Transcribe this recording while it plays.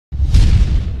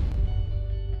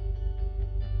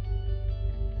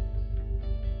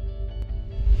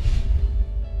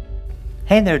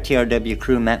Hey there, TRW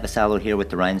crew, Matt Vasallo here with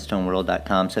the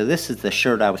rhinestoneworld.com. So this is the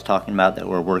shirt I was talking about that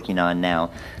we're working on now.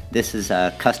 This is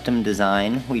a custom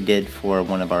design we did for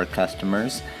one of our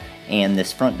customers, and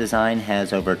this front design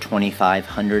has over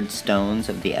 2,500 stones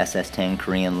of the SS10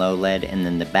 Korean low lead, and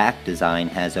then the back design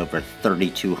has over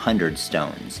 3,200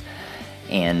 stones.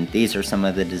 And these are some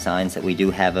of the designs that we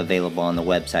do have available on the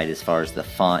website, as far as the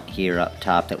font here up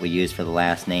top that we use for the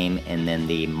last name, and then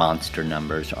the monster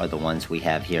numbers are the ones we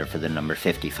have here for the number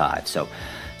 55. So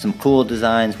some cool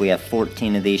designs. We have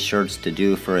 14 of these shirts to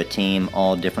do for a team,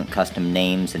 all different custom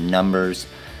names and numbers.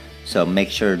 So make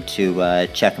sure to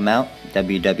check them out,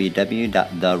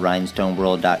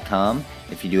 www.therhinestoneworld.com.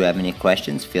 If you do have any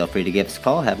questions, feel free to give us a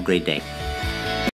call. Have a great day.